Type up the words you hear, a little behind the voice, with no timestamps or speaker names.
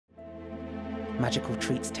magical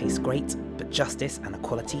treats taste great, but justice and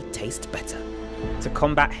equality taste better. To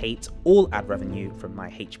combat hate, all ad revenue from my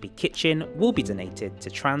HB Kitchen will be donated to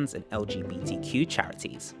trans and LGBTQ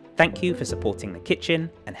charities. Thank you for supporting the kitchen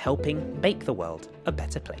and helping make the world a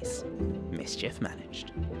better place. Mischief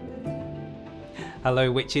managed.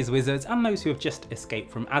 Hello witches, wizards and those who have just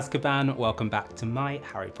escaped from Azkaban, welcome back to my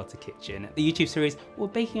Harry Potter Kitchen, the YouTube series where we're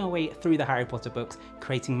baking our way through the Harry Potter books,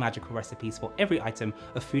 creating magical recipes for every item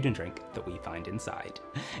of food and drink that we find inside.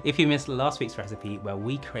 If you missed last week's recipe where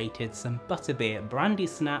we created some butterbeer brandy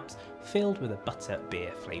snaps filled with a butter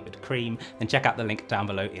beer flavoured cream, then check out the link down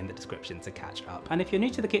below in the description to catch up. And if you're new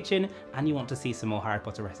to the kitchen and you want to see some more Harry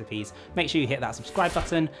Potter recipes, make sure you hit that subscribe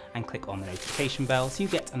button and click on the notification bell so you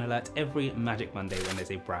get an alert every Magic Monday when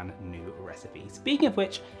there's a brand new recipe. Speaking of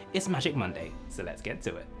which, it's Magic Monday, so let's get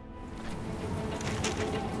to it.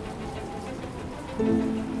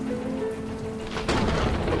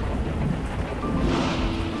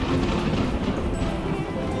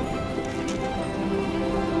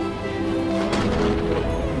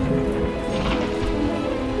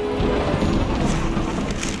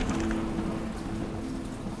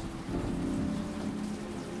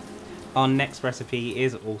 Our next recipe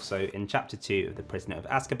is also in chapter 2 of The Prisoner of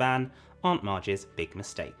Azkaban, Aunt Marge's Big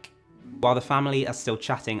Mistake. While the family are still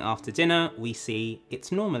chatting after dinner, we see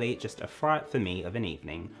it's normally just a fry-up for me of an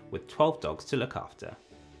evening with 12 dogs to look after.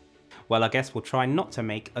 Well, I guess we'll try not to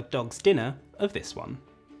make a dog's dinner of this one.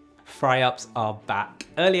 Fry-ups are back.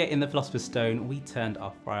 Earlier in the Philosopher's Stone, we turned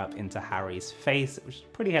our fry-up into Harry's face, which is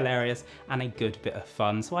pretty hilarious and a good bit of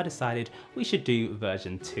fun, so I decided we should do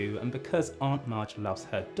version 2, and because Aunt Marge loves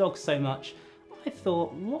her dog so much, I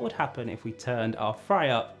thought, what would happen if we turned our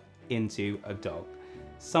fry-up into a dog?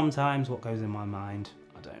 Sometimes what goes in my mind,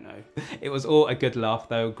 I don't know. It was all a good laugh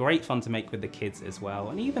though, great fun to make with the kids as well,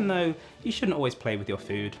 and even though you shouldn't always play with your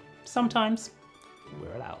food, sometimes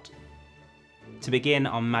we're allowed. To begin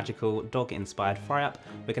our magical dog-inspired fry-up,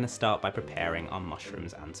 we're going to start by preparing our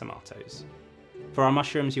mushrooms and tomatoes. For our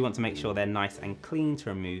mushrooms, you want to make sure they're nice and clean to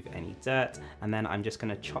remove any dirt, and then I'm just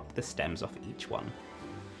going to chop the stems off each one.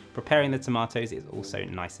 Preparing the tomatoes is also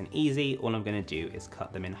nice and easy. All I'm going to do is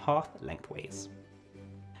cut them in half lengthways.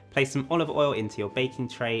 Place some olive oil into your baking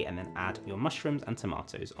tray and then add your mushrooms and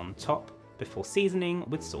tomatoes on top before seasoning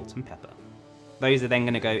with salt and pepper. Those are then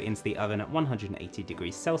going to go into the oven at 180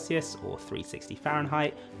 degrees Celsius or 360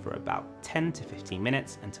 Fahrenheit for about 10 to 15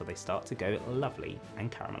 minutes until they start to go lovely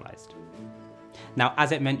and caramelized. Now,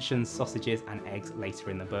 as it mentions sausages and eggs later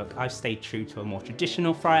in the book, I've stayed true to a more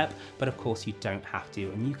traditional fry-up, but of course you don't have to,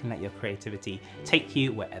 and you can let your creativity take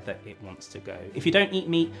you wherever it wants to go. If you don't eat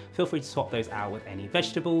meat, feel free to swap those out with any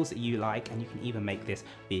vegetables that you like, and you can even make this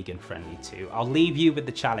vegan friendly too. I'll leave you with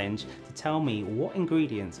the challenge to tell me what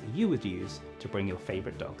ingredients you would use to bring your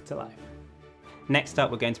favorite dog to life. Next up,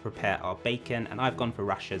 we're going to prepare our bacon, and I've gone for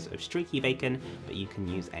rashers of streaky bacon, but you can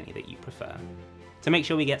use any that you prefer. To make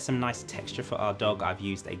sure we get some nice texture for our dog, I've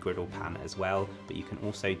used a griddle pan as well, but you can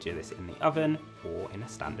also do this in the oven or in a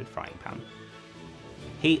standard frying pan.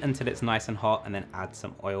 Heat until it's nice and hot and then add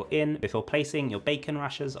some oil in before placing your bacon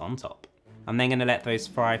rashers on top. I'm then going to let those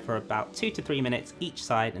fry for about 2 to 3 minutes each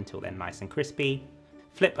side until they're nice and crispy.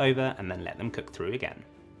 Flip over and then let them cook through again.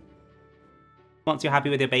 Once you're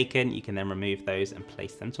happy with your bacon, you can then remove those and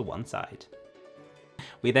place them to one side.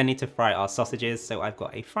 We then need to fry our sausages, so I've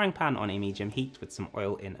got a frying pan on a medium heat with some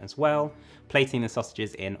oil in as well, plating the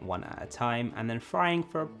sausages in one at a time and then frying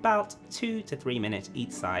for about 2 to 3 minutes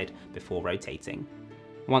each side before rotating.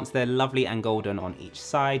 Once they're lovely and golden on each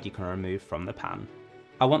side, you can remove from the pan.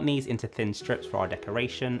 I want these into thin strips for our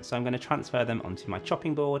decoration, so I'm going to transfer them onto my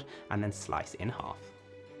chopping board and then slice in half.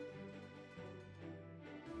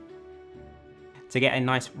 To get a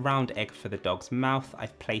nice round egg for the dog's mouth,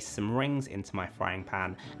 I've placed some rings into my frying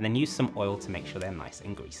pan and then used some oil to make sure they're nice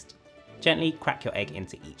and greased. Gently crack your egg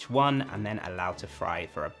into each one and then allow to fry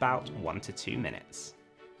for about 1 to 2 minutes.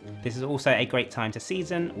 This is also a great time to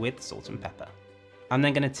season with salt and pepper. I'm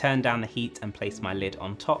then going to turn down the heat and place my lid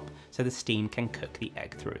on top so the steam can cook the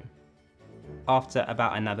egg through. After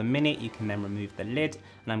about another minute, you can then remove the lid,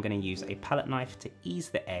 and I'm going to use a palette knife to ease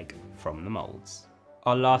the egg from the molds.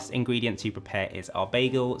 Our last ingredient to prepare is our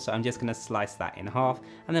bagel, so I'm just going to slice that in half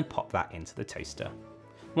and then pop that into the toaster.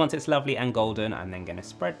 Once it's lovely and golden, I'm then going to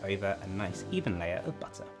spread over a nice even layer of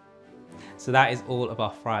butter. So that is all of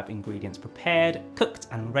our fry-up ingredients prepared, cooked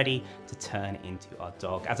and ready to turn into our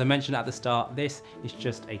dog. As I mentioned at the start, this is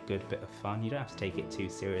just a good bit of fun. You don't have to take it too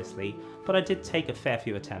seriously, but I did take a fair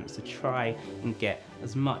few attempts to try and get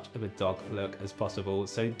as much of a dog look as possible.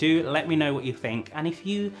 So do let me know what you think, and if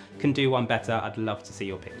you can do one better, I'd love to see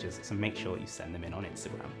your pictures, so make sure you send them in on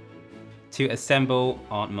Instagram. To assemble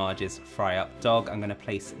Aunt Marge's fry-up dog, I'm going to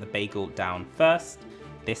place the bagel down first.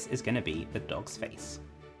 This is going to be the dog's face.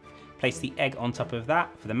 Place the egg on top of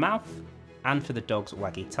that for the mouth, and for the dog's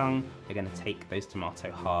waggy tongue, we're going to take those tomato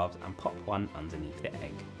halves and pop one underneath the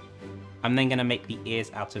egg. I'm then going to make the ears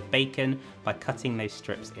out of bacon by cutting those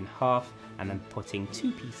strips in half and then putting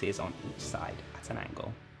 2 pieces on each side at an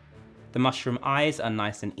angle. The mushroom eyes are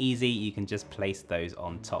nice and easy, you can just place those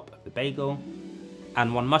on top of the bagel.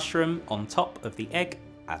 And 1 mushroom on top of the egg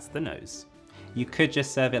as the nose. You could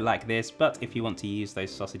just serve it like this, but if you want to use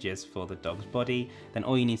those sausages for the dog's body, then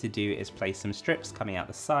all you need to do is place some strips coming out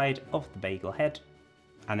the side of the bagel head,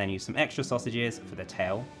 and then use some extra sausages for the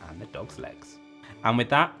tail and the dog's legs. And with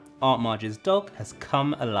that, Aunt Marge's dog has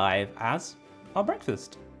come alive as our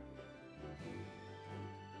breakfast.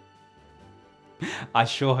 I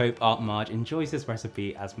sure hope Aunt Marge enjoys this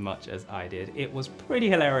recipe as much as I did. It was pretty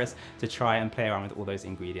hilarious to try and play around with all those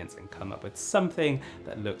ingredients and come up with something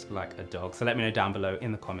that looked like a dog. So let me know down below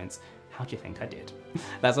in the comments, how do you think I did?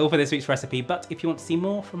 That's all for this week's recipe, but if you want to see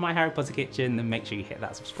more from my Harry Potter kitchen, then make sure you hit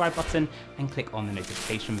that subscribe button and click on the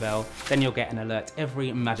notification bell. Then you'll get an alert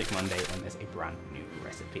every Magic Monday when there's a brand new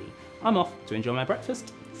recipe. I'm off to enjoy my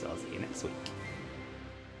breakfast, so I'll see you next week.